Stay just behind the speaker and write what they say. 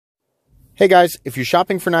Hey guys, if you're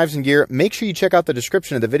shopping for knives and gear, make sure you check out the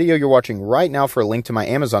description of the video you're watching right now for a link to my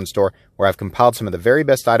Amazon store where I've compiled some of the very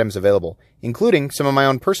best items available, including some of my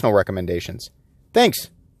own personal recommendations. Thanks!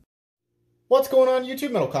 What's going on,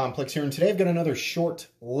 YouTube? Metal Complex here, and today I've got another short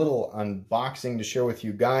little unboxing to share with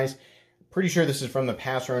you guys. Pretty sure this is from the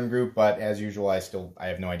Pass Run group, but as usual, I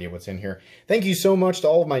have no idea what's in here. Thank you so much to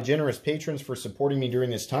all of my generous patrons for supporting me during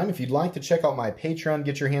this time. If you'd like to check out my Patreon,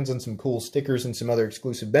 get your hands on some cool stickers and some other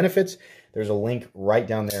exclusive benefits, there's a link right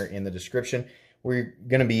down there in the description. We're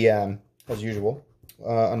going to be, as usual,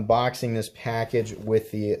 unboxing this package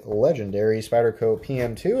with the legendary Spyderco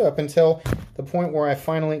PM2 up until the point where I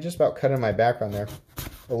finally, just about cut in my background there,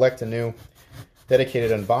 elect a new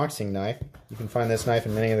dedicated unboxing knife. You can find this knife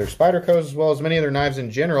in many other Spydercos, as well as many other knives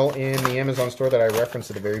in general, in the Amazon store that I reference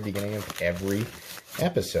at the very beginning of every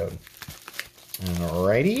episode.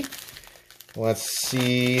 Alrighty, let's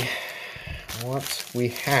see what we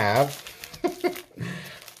have.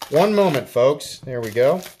 One moment, folks. There we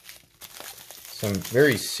go. Some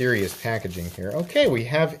very serious packaging here. Okay, we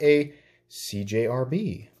have a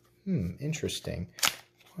CJRB. Interesting.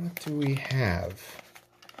 What do we have?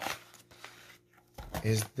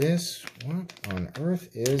 Is this, what on earth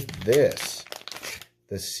is this?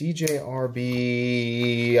 The CJRB,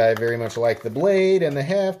 I very much like the blade and the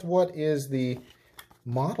heft. What is the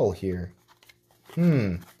model here?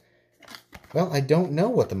 Well, I don't know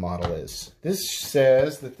what the model is. This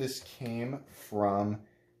says that this came from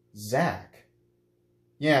Zach.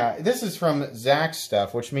 Yeah, this is from Zach's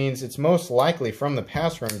stuff, which means it's most likely from the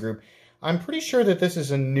Pass Run group. I'm pretty sure that this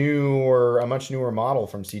is a much newer model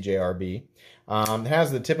from CJRB. It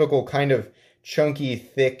has the typical kind of chunky,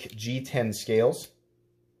 thick G10 scales.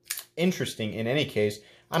 Interesting in any case.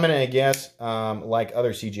 I'm going to guess, like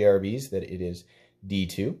other CJRBs, that it is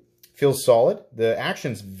D2. Feels solid. The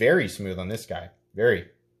action's very smooth on this guy. Very.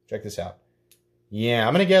 Check this out. Yeah,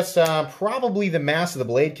 I'm going to guess probably the mass of the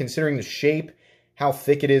blade, considering the shape, how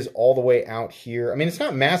thick it is all the way out here. I mean, it's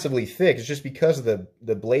not massively thick. It's just because of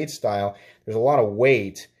the blade style. There's a lot of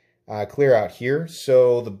weight clear out here.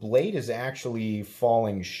 So the blade is actually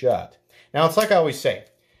falling shut. Now, it's like I always say.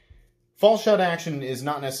 Fall shut action is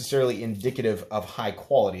not necessarily indicative of high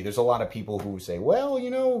quality. There's a lot of people who say, well,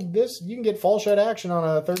 you know, you can get fall shut action on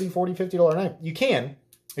a $30, $40, $50 knife. You can.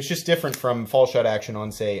 It's just different from fall shut action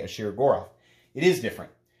on, say, a Sheer Goroff. It is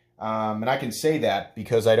different. And I can say that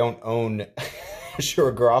because I don't own a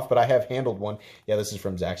Sheer Goroff, but I have handled one. Yeah, this is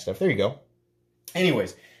from Zach's stuff. There you go.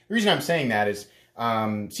 Anyways, the reason I'm saying that is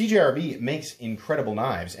CJRB makes incredible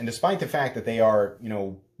knives, and despite the fact that they are, you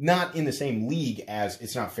know, not in the same league as,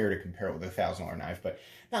 it's not fair to compare it with a $1,000 knife, but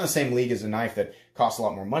not in the same league as a knife that costs a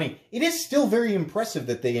lot more money, it is still very impressive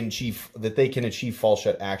that they can achieve fall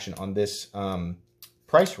shut action on this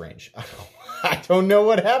price range. I don't know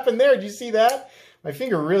what happened there. Did you see that? My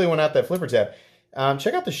finger really went out that flipper tab.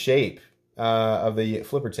 Check out the shape of the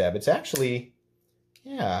flipper tab. It's actually,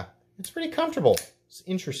 yeah, it's pretty comfortable. It's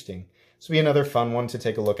interesting. This will be another fun one to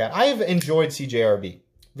take a look at. I have enjoyed CJRB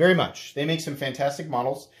very much. They make some fantastic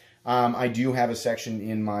models. I do have a section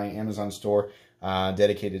in my Amazon store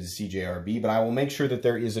dedicated to CJRB, but I will make sure that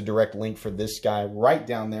there is a direct link for this guy right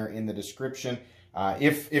down there in the description,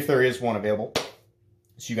 if there is one available,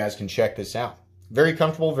 so you guys can check this out. Very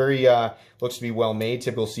comfortable, very, looks to be well made,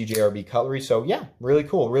 typical CJRB cutlery. So yeah, really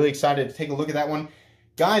cool. Really excited to take a look at that one.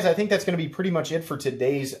 Guys, I think that's going to be pretty much it for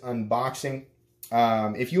today's unboxing.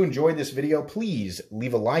 If you enjoyed this video, please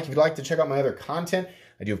leave a like. If you'd like to check out my other content,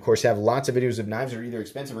 I do, of course, have lots of videos of knives that are either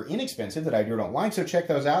expensive or inexpensive that I do or don't like, so check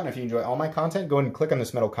those out. And if you enjoy all my content, go ahead and click on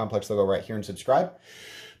this Metal Complex logo right here and subscribe,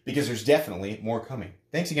 because there's definitely more coming.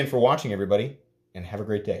 Thanks again for watching, everybody, and have a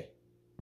great day.